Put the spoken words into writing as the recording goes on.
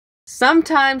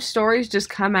Sometimes stories just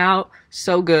come out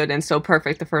so good and so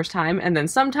perfect the first time, and then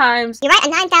sometimes you write a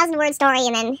 9,000 word story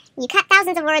and then you cut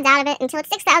thousands of words out of it until it's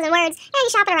 6,000 words, and you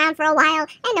shop it around for a while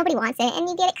and nobody wants it, and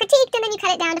you get it critiqued, and then you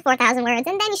cut it down to 4,000 words,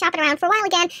 and then you shop it around for a while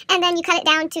again, and then you cut it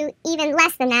down to even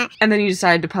less than that. and then you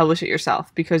decide to publish it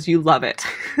yourself because you love it.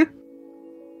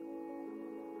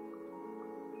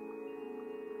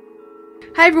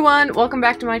 Hi everyone, welcome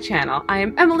back to my channel. I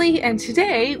am Emily, and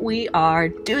today we are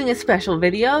doing a special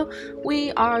video.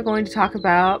 We are going to talk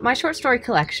about my short story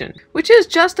collection, which is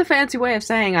just a fancy way of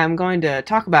saying I'm going to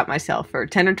talk about myself for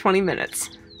 10 or 20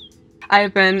 minutes. I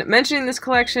have been mentioning this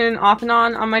collection off and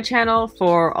on my channel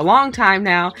for a long time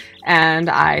now, and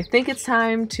I think it's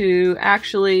time to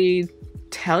actually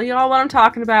tell you all what I'm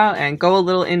talking about and go a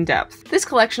little in depth. This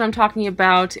collection I'm talking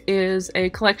about is a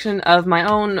collection of my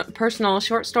own personal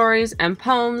short stories and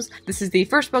poems. This is the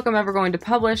first book I'm ever going to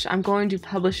publish. I'm going to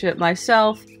publish it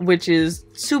myself, which is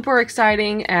super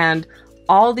exciting and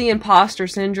all the imposter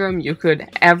syndrome you could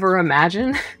ever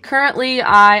imagine. Currently,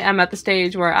 I am at the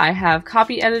stage where I have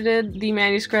copy edited the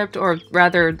manuscript, or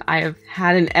rather, I have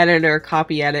had an editor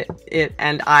copy edit it,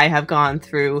 and I have gone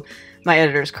through my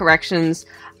editor's corrections.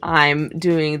 I'm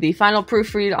doing the final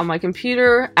proofread on my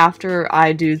computer. After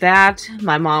I do that,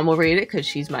 my mom will read it because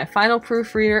she's my final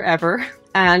proofreader ever.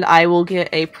 And I will get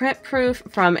a print proof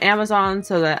from Amazon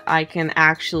so that I can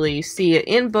actually see it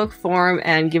in book form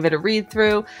and give it a read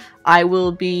through. I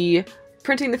will be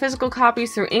printing the physical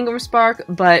copies through Spark,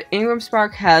 but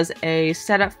Spark has a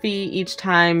setup fee each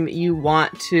time you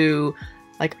want to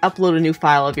upload a new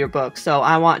file of your book. So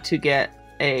I want to get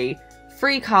a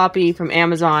free copy from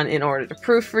Amazon in order to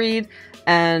proofread,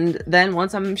 and then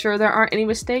once I'm sure there aren't any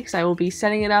mistakes, I will be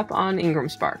setting it up on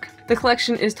Spark. The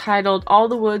collection is titled All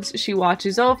the Woods She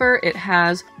Watches Over. It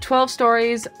has 12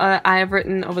 stories I have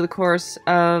written over the course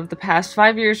of the past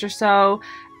 5 years or so,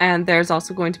 and there's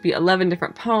also going to be 11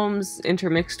 different poems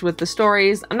intermixed with the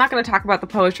stories. I'm not going to talk about the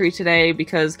poetry today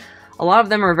because a lot of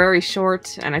them are very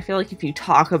short, and I feel like if you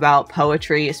talk about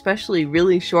poetry, especially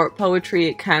really short poetry,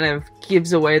 it kind of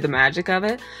gives away the magic of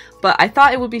it. But I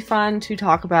thought it would be fun to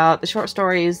talk about the short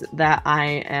stories that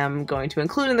I am going to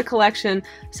include in the collection,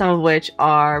 some of which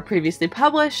are previously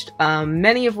published,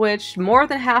 many of which, more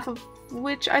than half of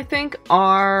which I think,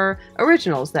 are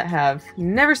originals that have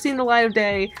never seen the light of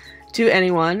day to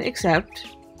anyone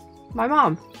except my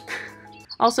mom.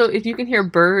 Also, if you can hear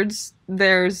birds,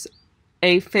 there's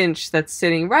a finch that's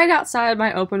sitting right outside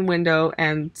my open window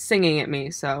and singing at me,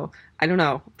 so I don't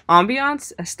know.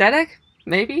 Ambiance? Aesthetic?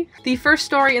 Maybe? The first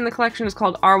story in the collection is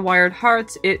called Our Wired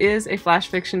Hearts. It is a flash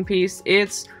fiction piece.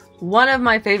 It's one of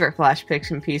my favorite flash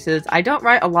fiction pieces. I don't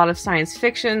write a lot of science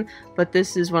fiction, but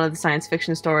this is one of the science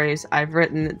fiction stories I've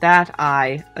written that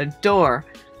I adore.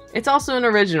 It's also an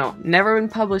original, never been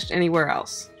published anywhere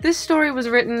else. This story was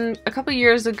written a couple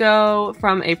years ago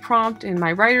from a prompt in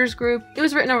my writers group. It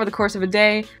was written over the course of a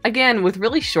day, again with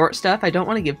really short stuff. I don't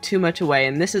want to give too much away,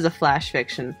 and this is a flash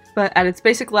fiction. But at its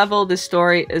basic level, this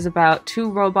story is about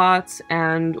two robots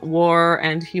and war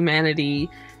and humanity,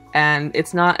 and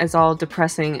it's not as all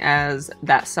depressing as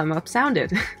that sum up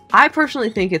sounded. I personally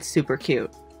think it's super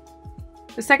cute.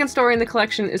 The second story in the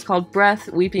collection is called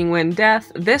Breath, Weeping Wind,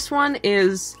 Death. This one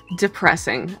is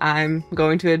depressing, I'm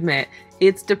going to admit.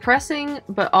 It's depressing,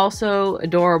 but also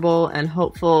adorable and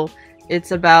hopeful.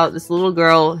 It's about this little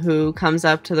girl who comes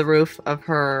up to the roof of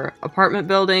her apartment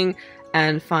building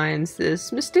and finds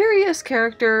this mysterious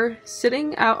character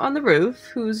sitting out on the roof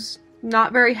who's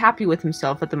not very happy with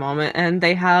himself at the moment, and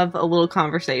they have a little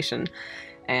conversation.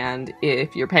 And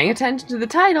if you're paying attention to the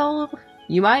title,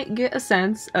 you might get a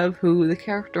sense of who the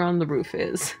character on the roof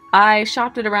is. I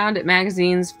shopped it around at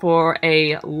magazines for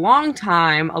a long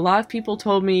time. A lot of people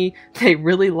told me they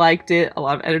really liked it. A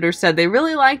lot of editors said they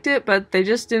really liked it, but they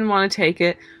just didn't want to take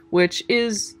it, which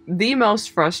is the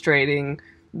most frustrating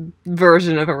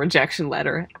version of a rejection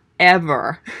letter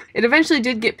ever. It eventually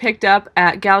did get picked up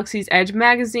at Galaxy's Edge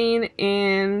magazine.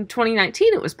 In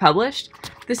 2019 it was published.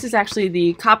 This is actually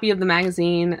the copy of the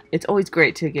magazine. It's always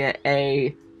great to get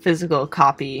a physical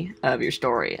copy of your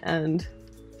story, and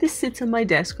this sits on my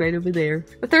desk right over there.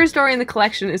 The third story in the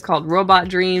collection is called Robot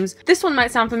Dreams. This one might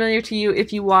sound familiar to you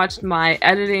if you watched my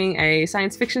editing a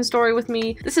science fiction story with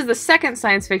me. This is the second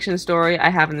science fiction story I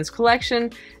have in this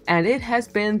collection, and it has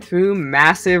been through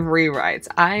massive rewrites.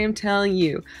 I am telling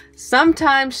you,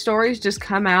 sometimes stories just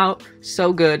come out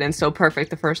so good and so perfect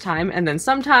the first time, and then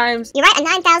sometimes you write a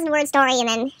 9,000 word story and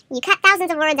then you cut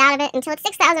thousands of words out of it until it's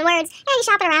 6,000 words, and you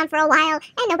shop it around for a while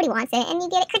and nobody wants it, and you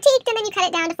get it critiqued, and then you cut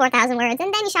it down to 4,000 words,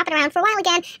 and then you shop it around for a while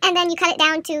again, and then you cut it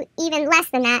down to even less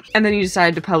than that. And then you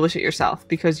decide to publish it yourself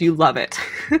because you love it.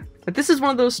 But this is one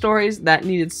of those stories that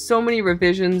needed so many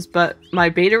revisions, but my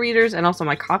beta readers and also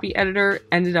my copy editor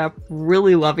ended up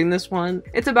really loving this one.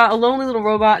 It's about a lonely little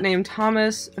robot named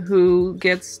Thomas who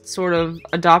gets sort of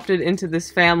adopted into this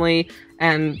family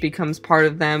and becomes part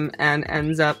of them and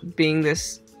ends up being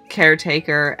this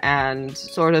caretaker and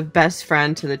sort of best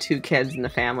friend to the two kids in the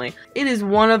family. It is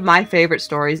one of my favorite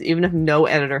stories, even if no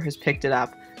editor has picked it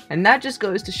up. And that just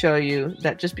goes to show you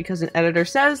that just because an editor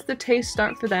says the tastes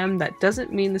aren't for them, that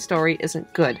doesn't mean the story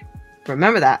isn't good.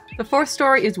 Remember that. The fourth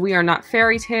story is We Are Not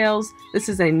Faerytales. This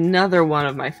is another one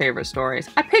of my favorite stories.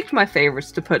 I picked my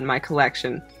favorites to put in my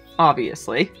collection,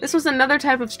 obviously. This was another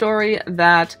type of story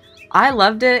that I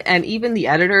loved it, and even the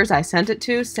editors I sent it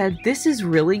to said, "This is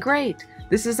really great.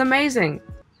 This is amazing.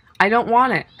 I don't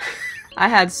want it." I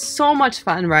had so much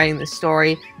fun writing this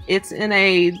story. It's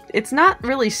not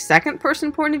really second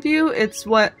person point of view, it's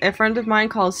what a friend of mine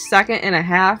calls second and a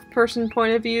half person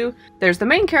point of view. There's the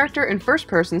main character in first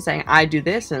person saying, I do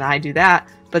this and I do that,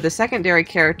 but the secondary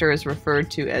character is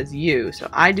referred to as you. So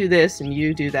I do this and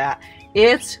you do that.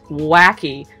 It's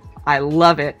wacky. I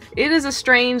love it. It is a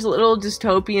strange little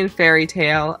dystopian fairy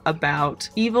tale about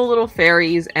evil little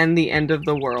fairies and the end of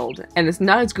the world. And it's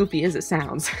not as goofy as it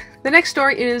sounds. The next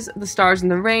story is The Stars in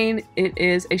the Rain. It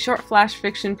is a short flash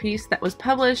fiction piece that was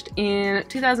published in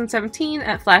 2017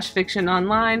 at Flash Fiction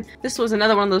Online. This was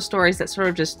another one of those stories that sort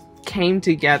of just came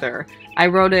together. I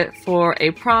wrote it for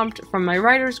a prompt from my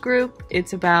writers group.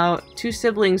 It's about two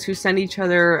siblings who send each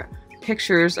other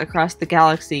pictures across the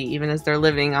galaxy even as they're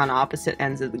living on opposite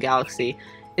ends of the galaxy.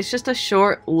 It's just a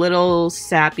short little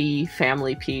sappy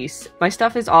family piece. My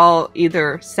stuff is all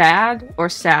either sad or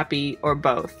sappy or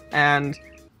both, and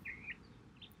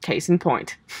case in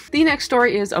point. The next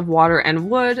story is Of Water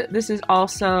and Wood. This is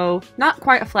also not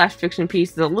quite a flash fiction piece,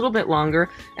 it's a little bit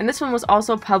longer, and this one was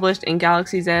also published in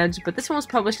Galaxy's Edge, but this one was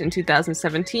published in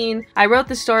 2017. I wrote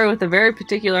this story with a very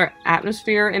particular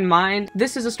atmosphere in mind.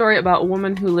 This is a story about a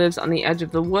woman who lives on the edge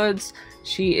of the woods.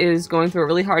 She is going through a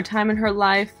really hard time in her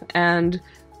life, and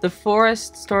the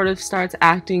forest sort of starts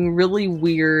acting really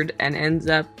weird and ends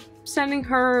up sending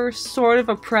her sort of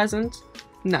a present.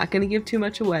 Not gonna give too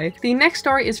much away. The next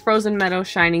story is Frozen Meadow,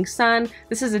 Shining Sun.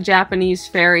 This is a Japanese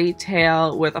fairy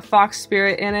tale with a fox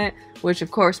spirit in it, which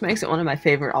of course makes it one of my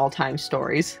favorite all-time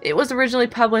stories. It was originally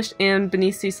published in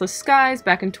Beneath Ceaseless Skies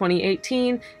back in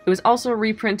 2018. It was also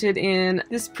reprinted in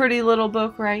this pretty little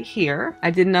book right here.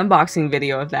 I did an unboxing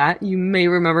video of that. You may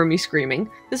remember me screaming.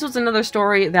 This was another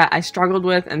story that I struggled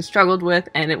with,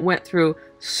 and it went through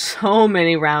so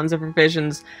many rounds of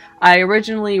revisions. I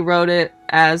originally wrote it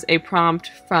as a prompt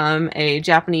from a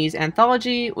Japanese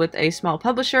anthology with a small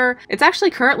publisher. It's actually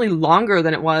currently longer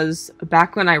than it was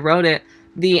back when I wrote it.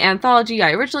 The anthology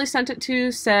I originally sent it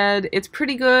to said, it's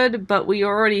pretty good, but we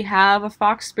already have a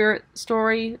fox spirit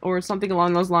story or something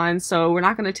along those lines, so we're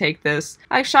not going to take this.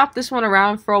 I shopped this one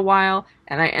around for a while,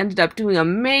 and I ended up doing a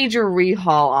major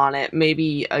rehaul on it,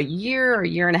 maybe a year or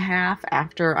year and a half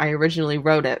after I originally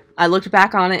wrote it. I looked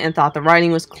back on it and thought the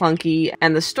writing was clunky,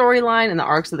 and the storyline and the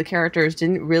arcs of the characters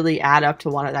didn't really add up to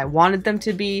what I wanted them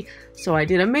to be, so I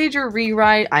did a major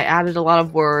rewrite. I added a lot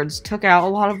of words, took out a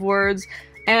lot of words,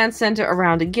 and sent it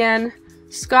around again.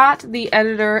 Scott, the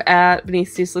editor at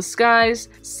Beneath Ceaseless Skies,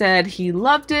 said he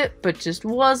loved it, but just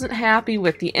wasn't happy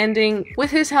with the ending. With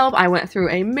his help, I went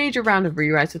through a major round of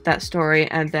rewrites with that story,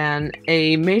 and then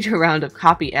a major round of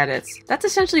copy edits. That's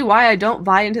essentially why I don't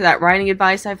buy into that writing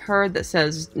advice I've heard that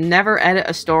says never edit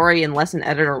a story unless an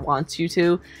editor wants you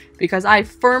to, because I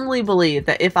firmly believe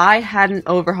that if I hadn't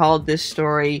overhauled this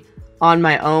story on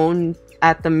my own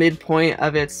at the midpoint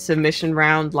of its submission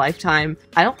round lifetime,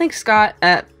 I don't think Scott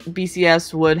at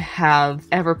BCS would have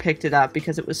ever picked it up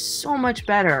because it was so much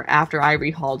better after I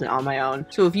rehauled it on my own.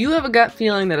 So if you have a gut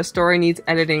feeling that a story needs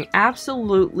editing,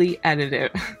 absolutely edit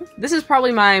it. This is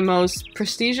probably my most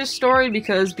prestigious story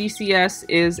because BCS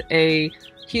is a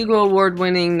Hugo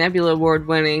Award-winning, Nebula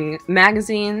Award-winning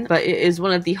magazine, but it is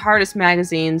one of the hardest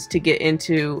magazines to get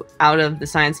into out of the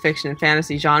science fiction and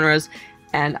fantasy genres.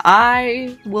 And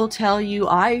I will tell you,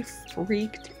 I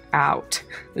freaked out.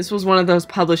 This was one of those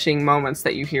publishing moments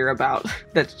that you hear about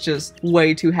that's just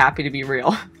way too happy to be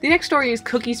real. The next story is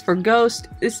Cookies for Ghost.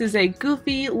 This is a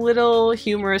goofy, little,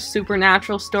 humorous,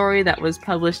 supernatural story that was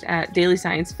published at Daily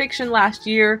Science Fiction last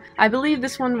year. I believe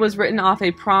this one was written off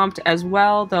a prompt as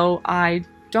well, though I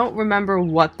don't remember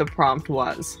what the prompt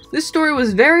was. This story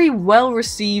was very well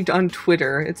received on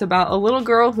Twitter. It's about a little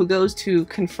girl who goes to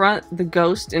confront the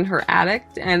ghost in her attic,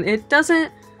 and it doesn't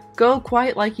go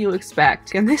quite like you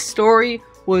expect. And this story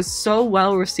was so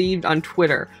well received on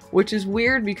Twitter, which is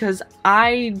weird because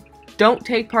I don't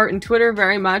take part in Twitter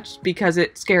very much because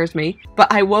it scares me,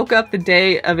 but I woke up the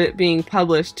day of it being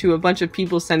published to a bunch of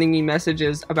people sending me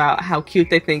messages about how cute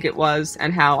they think it was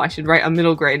and how I should write a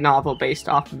middle grade novel based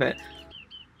off of it.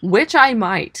 Which I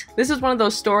might. This is one of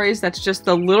those stories that's just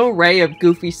the little ray of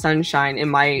goofy sunshine in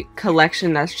my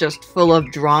collection that's just full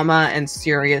of drama and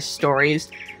serious stories.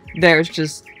 There's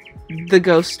just the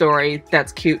ghost story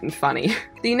that's cute and funny.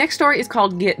 The next story is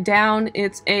called Get Down.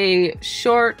 It's a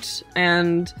short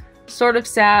and sort of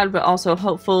sad but also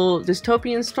hopeful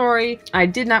dystopian story. I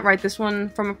did not write this one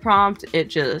from a prompt, it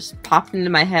just popped into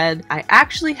my head. I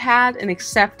actually had an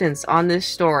acceptance on this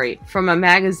story from a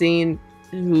magazine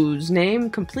whose name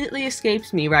completely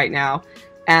escapes me right now,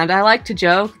 and I like to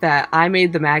joke that I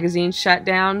made the magazine shut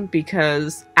down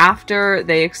because after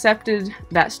they accepted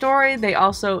that story, they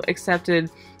also accepted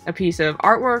a piece of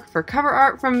artwork for cover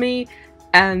art from me.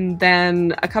 And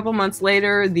then a couple months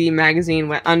later, the magazine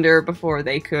went under before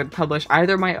they could publish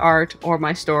either my art or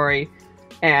my story.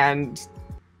 And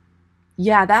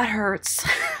yeah, that hurts.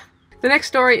 The next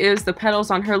story is The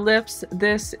Petals on Her Lips.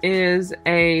 This is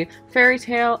a fairy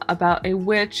tale about a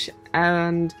witch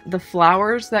and the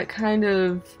flowers that kind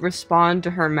of respond to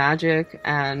her magic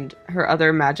and her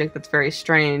other magic that's very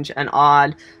strange and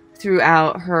odd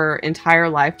throughout her entire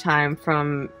lifetime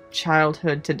from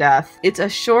childhood to death. It's a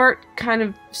short, kind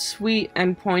of sweet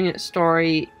and poignant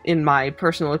story in my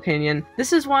personal opinion.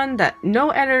 This is one that no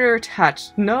editor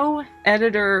touched. No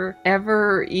editor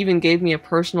ever even gave me a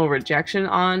personal rejection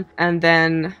on, and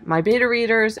then my beta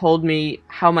readers told me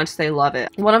how much they love it.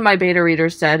 One of my beta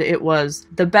readers said it was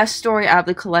the best story out of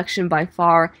the collection by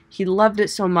far. He loved it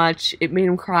so much, it made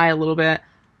him cry a little bit.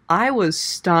 I was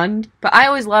stunned, but I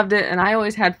always loved it and I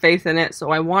always had faith in it, so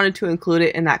I wanted to include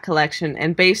it in that collection,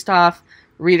 and based off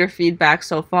reader feedback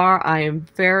so far, I am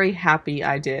very happy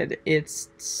I did. It's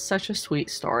such a sweet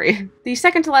story. The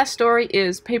second to last story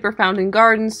is Paper Found in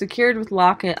Gardens, Secured with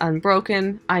Locket,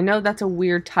 Unbroken. I know that's a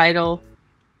weird title.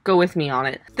 Go with me on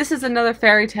it. This is another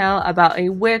fairy tale about a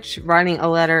witch writing a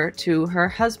letter to her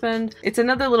husband. It's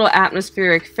another little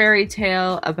atmospheric fairy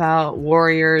tale about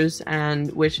warriors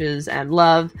and witches and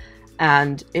love,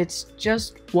 and it's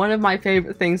just one of my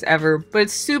favorite things ever, but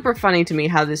it's super funny to me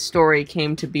how this story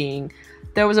came to being.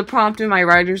 There was a prompt in my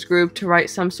writers group to write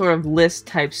some sort of list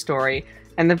type story,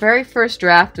 and the very first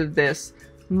draft of this,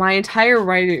 my entire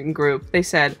writing group, they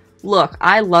said, "Look,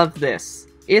 I love this.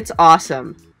 It's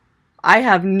awesome. I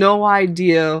have no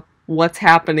idea what's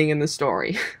happening in the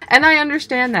story." And I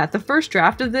understand that. The first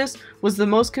draft of this was the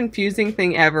most confusing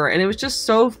thing ever, and it was just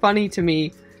so funny to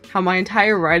me how my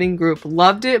entire writing group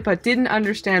loved it but didn't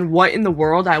understand what in the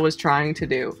world I was trying to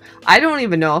do. I don't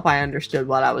even know if I understood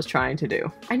what I was trying to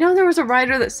do. I know there was a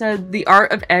writer that said the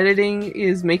art of editing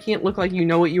is making it look like you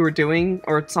know what you were doing,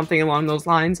 or something along those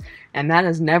lines, and that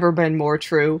has never been more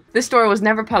true. This story was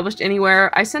never published anywhere.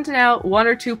 I sent it out 1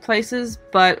 or 2 places,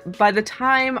 but by the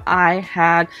time I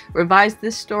had revised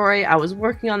this story, I was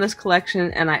working on this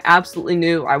collection, and I absolutely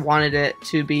knew I wanted it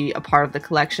to be a part of the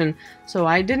collection, so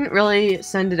I didn't really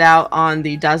send it out on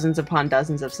the dozens upon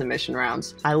dozens of submission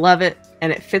rounds. I love it,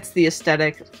 and it fits the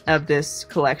aesthetic of this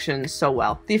collection so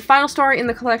well. The final story in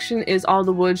the collection is All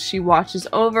the Woods She Watches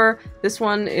Over. This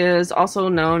one is also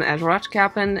known as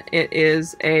Rochkappen. It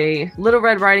is a Little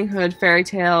Red Riding Hood fairy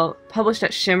tale published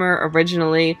at Shimmer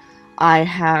originally. I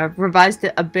have revised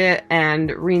it a bit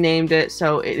and renamed it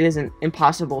so it isn't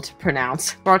impossible to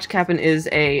pronounce. Rochkappen is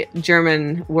a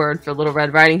German word for Little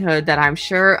Red Riding Hood that I'm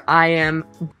sure I am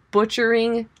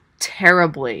butchering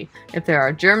terribly. If there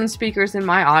are German speakers in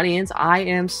my audience, I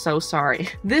am so sorry.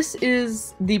 This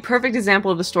is the perfect example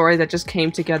of a story that just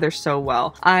came together so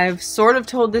well. I've sort of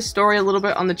told this story a little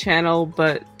bit on the channel,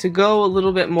 but to go a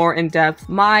little bit more in depth,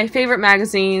 my favorite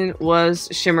magazine was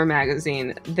Shimmer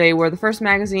magazine. They were the first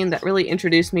magazine that really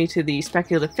introduced me to the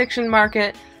speculative fiction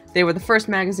market. They were the first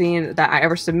magazine that I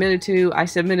ever submitted to. I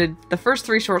submitted the first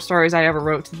 3 short stories I ever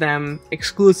wrote to them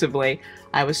exclusively.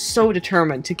 I was so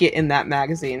determined to get in that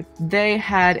magazine. They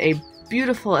had a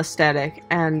beautiful aesthetic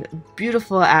and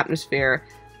beautiful atmosphere,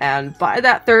 and by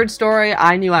that 3rd story,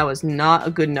 I knew I was not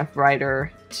a good enough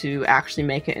writer to actually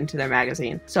make it into their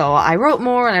magazine. So I wrote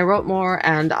more and I wrote more,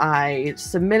 and I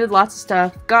submitted lots of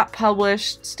stuff, got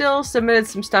published, still submitted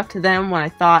some stuff to them when I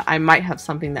thought I might have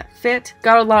something that fit.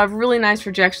 Got a lot of really nice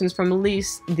rejections from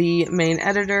Elise, the main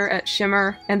editor at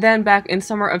Shimmer, and then back in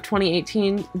summer of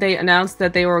 2018, they announced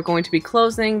that they were going to be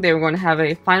closing. They were going to have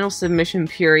a final submission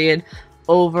period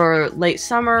over late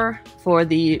summer for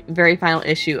the very final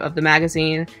issue of the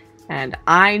magazine, and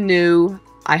I knew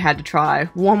I had to try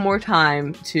one more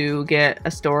time to get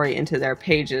a story into their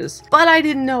pages. But I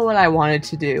didn't know what I wanted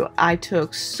to do. I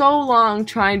took so long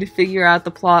trying to figure out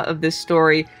the plot of this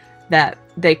story that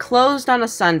they closed on a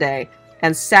Sunday,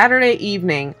 and Saturday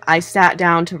evening I sat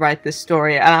down to write this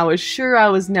story, and I was sure I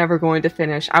was never going to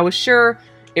finish. I was sure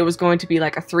it was going to be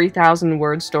like a 3,000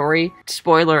 word story.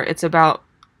 Spoiler, it's about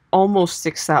almost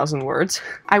 6,000 words.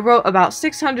 I wrote about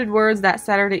 600 words that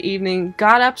Saturday evening,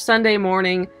 got up Sunday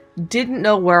morning, didn't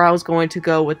know where I was going to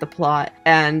go with the plot,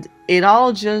 and it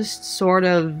all just sort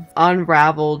of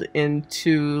unraveled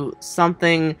into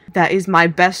something that is my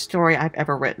best story I've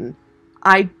ever written.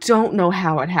 I don't know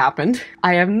how it happened.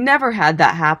 I have never had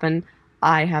that happen.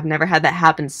 I have never had that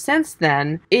happen since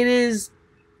then. It is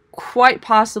quite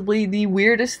possibly the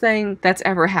weirdest thing that's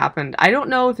ever happened. I don't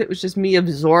know if it was just me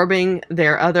absorbing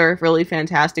their other really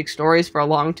fantastic stories for a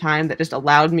long time that just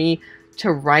allowed me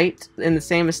to write in the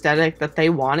same aesthetic that they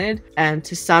wanted, and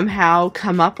to somehow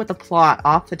come up with a plot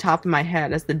off the top of my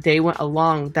head as the day went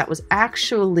along that was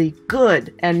actually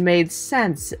good and made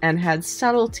sense and had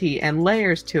subtlety and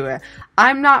layers to it.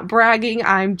 I'm not bragging,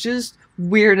 I'm just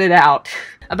weirded out.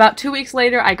 About 2 weeks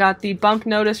later, I got the bump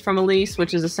notice from Elise,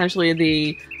 which is essentially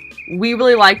the "we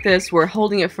really like this, we're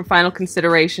holding it for final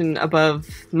consideration above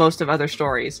most of other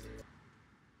stories."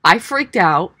 I freaked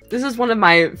out. This is one of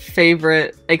my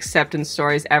favorite acceptance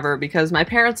stories ever because my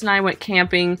parents and I went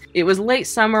camping. It was late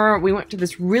summer. We went to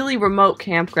this really remote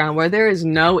campground where there is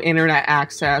no internet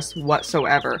access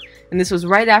whatsoever. And this was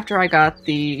right after I got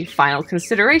the final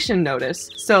consideration notice.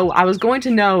 So I was going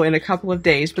to know in a couple of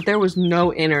days, but there was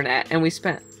no internet. And we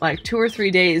spent like 2 or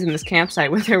 3 days in this campsite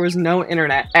where there was no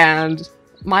internet. And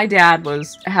my dad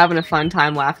was having a fun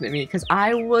time laughing at me because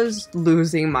I was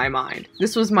losing my mind.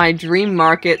 This was my dream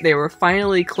market. They were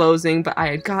finally closing, but I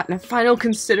had gotten a final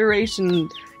consideration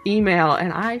email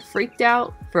and I freaked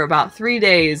out for about 3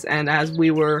 days. And as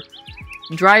we were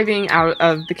driving out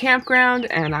of the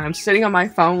campground and I'm sitting on my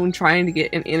phone trying to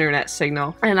get an internet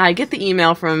signal, and I get the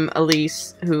email from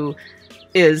Elise, who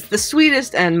is the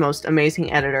sweetest and most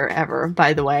amazing editor ever,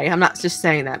 by the way. I'm not just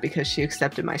saying that because she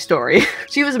accepted my story.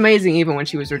 She was amazing even when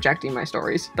she was rejecting my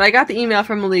stories. But I got the email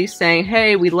from Elise saying,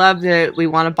 "Hey, we loved it, we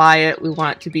want to buy it, we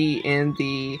want it to be in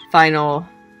the final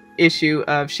issue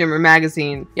of Shimmer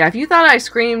magazine." Yeah, if you thought I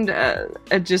screamed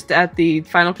just at the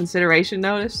final consideration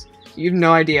notice, you have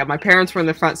no idea. My parents were in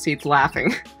the front seats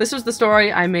laughing. This was the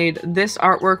story I made this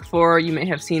artwork for. You may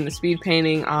have seen the speed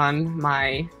painting on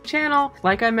my channel.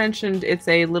 Like I mentioned, it's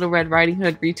a Little Red Riding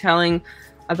Hood retelling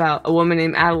about a woman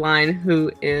named Adeline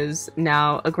who is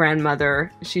now a grandmother.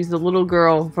 She's the little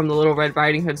girl from the Little Red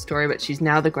Riding Hood story, but she's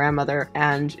now the grandmother,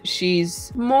 and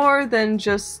she's more than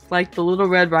just like the Little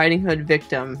Red Riding Hood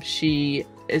victim. She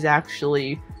is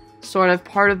actually sort of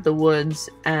part of the woods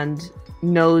and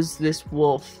knows this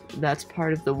wolf that's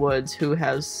part of the woods who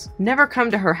has never come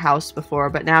to her house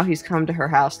before, but now he's come to her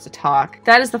house to talk.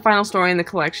 That is the final story in the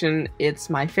collection.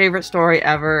 It's my favorite story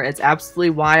ever. It's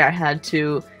absolutely why I had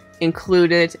to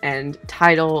include it and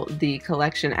title the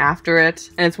collection after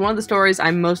it. And it's one of the stories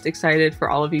I'm most excited for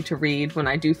all of you to read when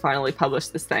I do finally publish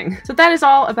this thing. So that is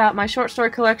all about my short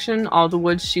story collection, All the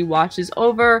Woods She Watches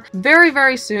Over. Very,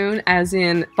 very soon, as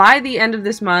in by the end of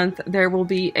this month, there will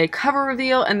be a cover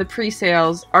reveal and the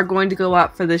pre-sales are going to go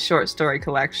up for this short story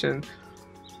collection.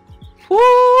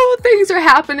 Whoa, things are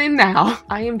happening now.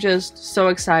 I am just so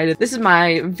excited. This is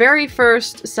my very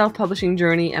first self-publishing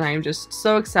journey and I am just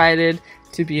so excited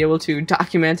to be able to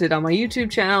document it on my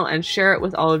YouTube channel and share it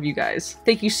with all of you guys.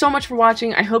 Thank you so much for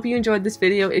watching. I hope you enjoyed this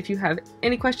video. If you have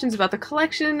any questions about the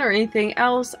collection or anything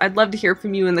else, I'd love to hear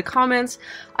from you in the comments.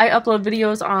 I upload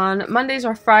videos on Mondays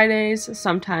or Fridays,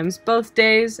 sometimes both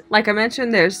days. Like I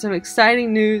mentioned, there's some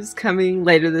exciting news coming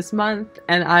later this month,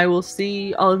 and I will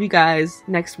see all of you guys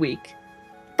next week.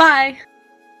 Bye!